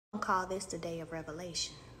to call this the day of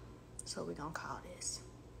revelation. That's what we're going to call this.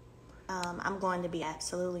 I'm going to be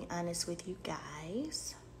absolutely honest with you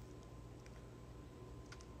guys.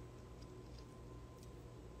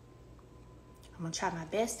 I'm going to try my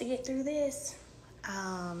best to get through this.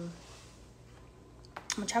 I'm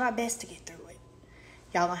going to try my best to get through it.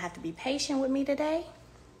 Y'all going to have to be patient with me today.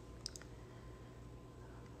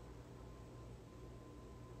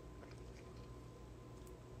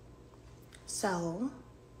 So,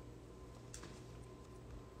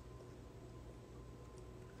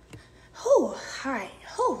 all right,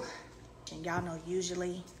 and y'all know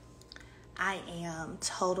usually I am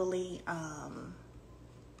totally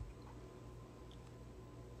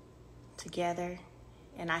together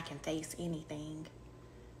and I can face anything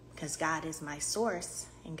because God is my source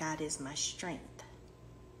and God is my strength.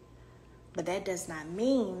 But that does not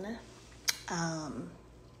mean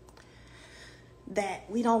that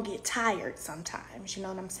we don't get tired sometimes. You know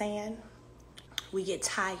what I'm saying? We get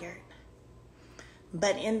tired.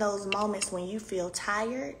 But in those moments when you feel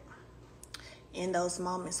tired, in those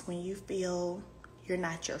moments when you feel you're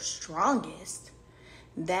not your strongest,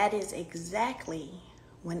 that is exactly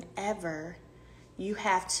whenever you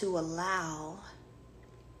have to allow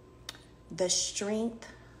the strength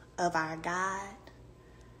of our God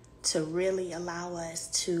to really allow us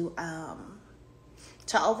to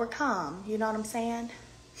overcome, you know what I'm saying?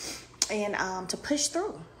 And to push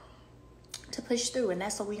through. And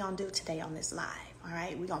that's what we're going to do today on this live. All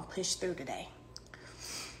right, we're going to push through today.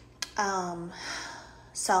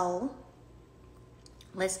 So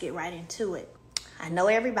let's get right into it. I know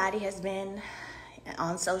everybody has been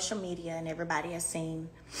on social media and everybody has seen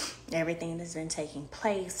everything that's been taking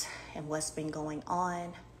place and what's been going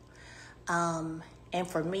on. And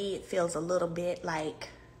for me, it feels a little bit like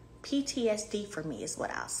PTSD for me is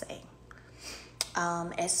what I'll say.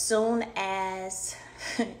 As soon as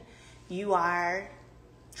you are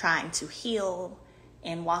trying to heal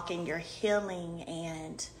and walk in your healing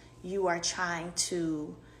and you are trying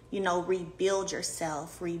to, rebuild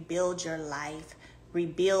yourself, rebuild your life,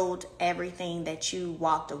 rebuild everything that you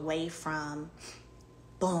walked away from,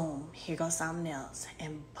 boom, here goes something else.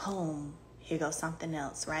 And boom, here goes something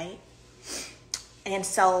else, right? And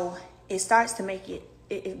so it starts to make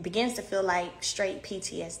it begins to feel like straight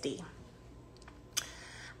PTSD.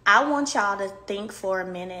 I want y'all to think for a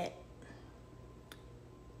minute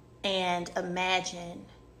and imagine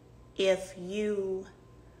if you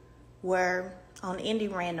were on any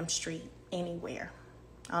random street, anywhere,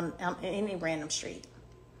 on any random street,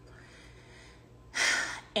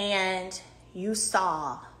 and you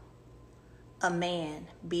saw a man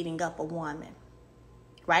beating up a woman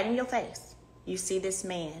right in your face. You see this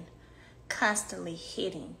man constantly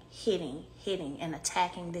hitting, and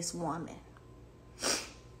attacking this woman.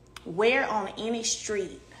 Where on any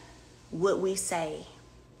street would we say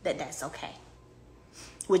that that's okay?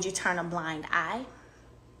 Would you turn a blind eye?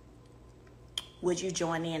 Would you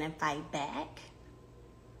join in and fight back?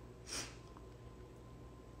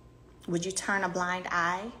 Would you turn a blind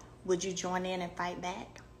eye? Would you join in and fight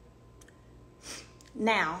back?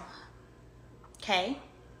 Now, okay?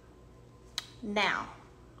 Now,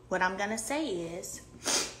 what I'm going to say is,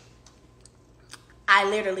 I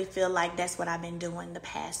literally feel like that's what I've been doing the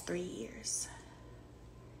past 3 years.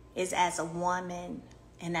 Is as a woman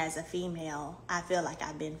and as a female, I feel like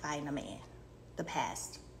I've been fighting a man the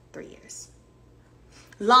past 3 years.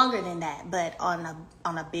 Longer than that, but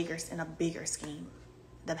in a bigger scheme,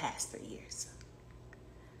 the past 3 years.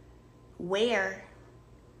 Where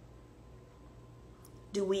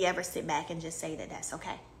do we ever sit back and just say that that's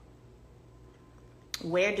okay?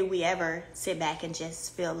 Where do we ever sit back and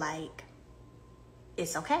just feel like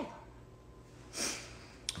it's okay?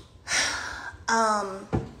 I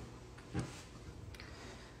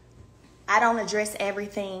don't address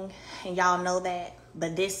everything, and y'all know that,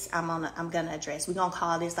 but this I'm gonna address. We're gonna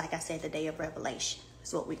call this, like I said, the day of revelation.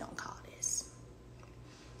 Is what we're gonna call this.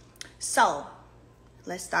 So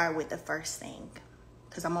let's start with the first thing,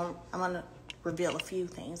 because I'm gonna reveal a few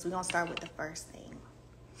things. We're gonna start with the first thing.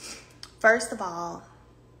 First of all,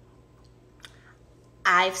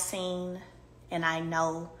 I've seen and I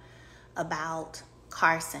know about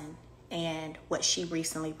Carson and what she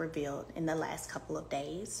recently revealed in the last couple of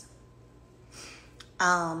days.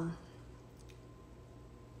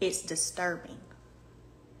 It's disturbing.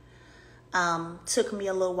 Took me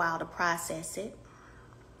a little while to process it.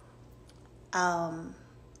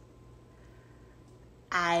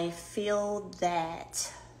 I feel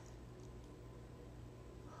that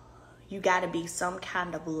you got to be some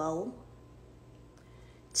kind of low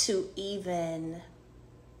to even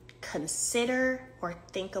consider or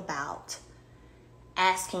think about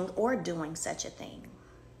asking or doing such a thing.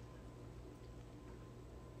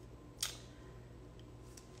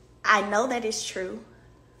 I know that it's true.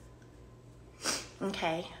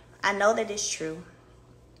 Okay, I know that it's true.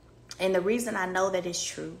 And the reason I know that it's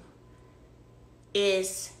true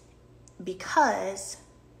is because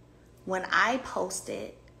when I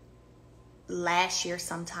posted last year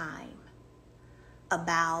sometime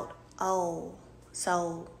about, oh,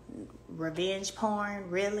 so revenge porn,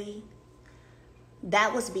 really?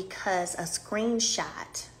 That was because a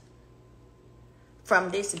screenshot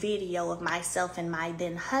from this video of myself and my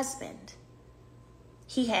then husband,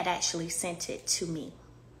 he had actually sent it to me.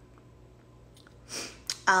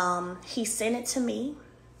 He sent it to me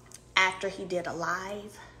after he did a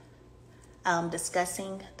live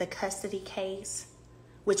discussing the custody case,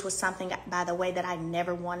 which was something, by the way, that I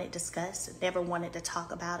never wanted discussed, never wanted to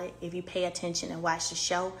talk about it. If you pay attention and watch the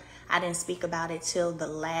show, I didn't speak about it till the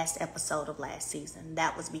last episode of last season.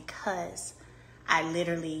 That was because I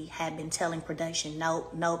literally had been telling production,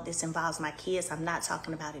 nope, this involves my kids. I'm not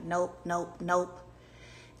talking about it. Nope.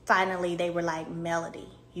 Finally, they were like, Melody,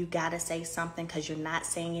 you gotta say something because you're not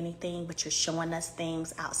saying anything, but you're showing us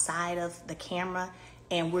things outside of the camera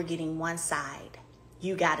and we're getting one side.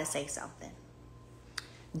 You gotta say something.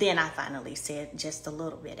 Then I finally said just a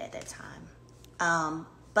little bit at that time.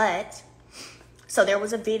 So there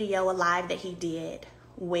was a video, a live that he did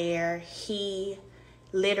where he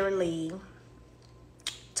literally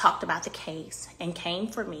talked about the case and came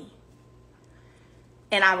for me.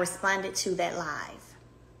 And I responded to that live.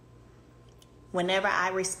 Whenever I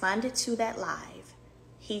responded to that live,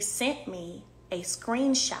 he sent me a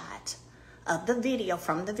screenshot of the video,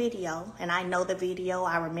 from the video. And I know the video.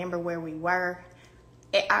 I remember where we were.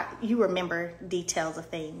 You remember details of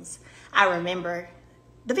things. I remember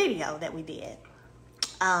the video that we did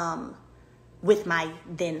with my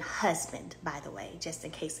then husband, by the way, just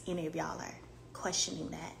in case any of y'all are questioning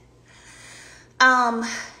that.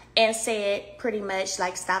 And said pretty much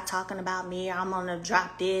like, stop talking about me. I'm gonna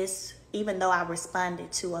drop this, even though I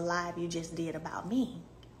responded to a live you just did about me.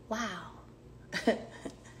 Wow.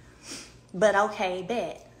 But okay,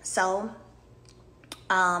 bet. So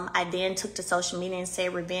I then took to social media and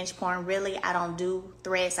said, revenge porn, really? I don't do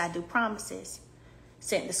threats, I do promises.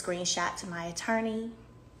 Sent the screenshot to my attorney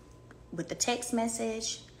with the text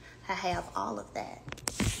message. I have all of that.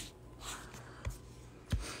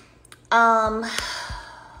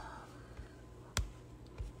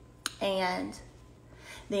 And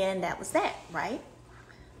then that was that, right?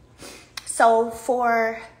 So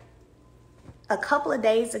for a couple of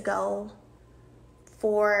days ago,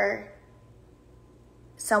 for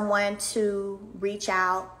someone to reach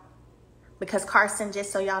out, because Carson,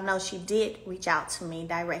 just so y'all know, she did reach out to me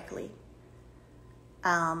directly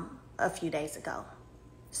a few days ago.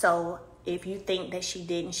 So if you think that she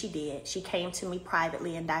didn't, she did. She came to me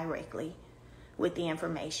privately and directly with the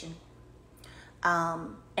information.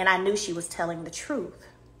 And I knew she was telling the truth.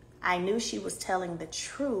 I knew she was telling the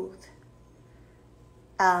truth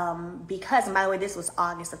because, by the way, this was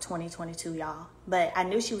August of 2022, y'all. But I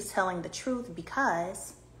knew she was telling the truth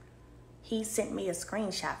because he sent me a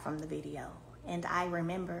screenshot from the video, and I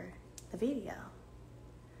remember the video.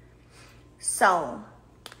 So,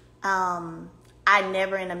 I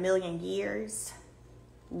never in a million years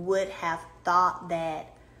would have thought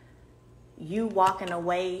that you walking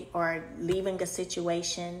away or leaving a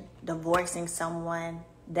situation, divorcing someone,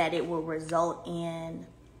 that it will result in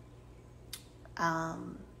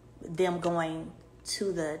them going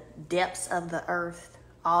to the depths of the earth,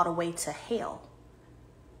 all the way to hell,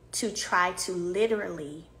 to try to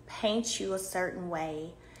literally paint you a certain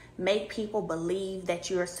way, make people believe that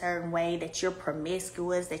you're a certain way, that you're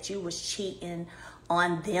promiscuous, that you was cheating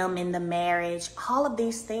on them in the marriage. All of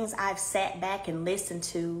these things I've sat back and listened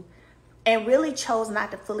to and really chose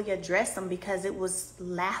not to fully address them because it was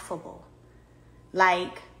laughable.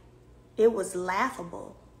 Like, it was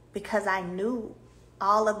laughable because I knew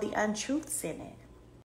all of the untruths in it.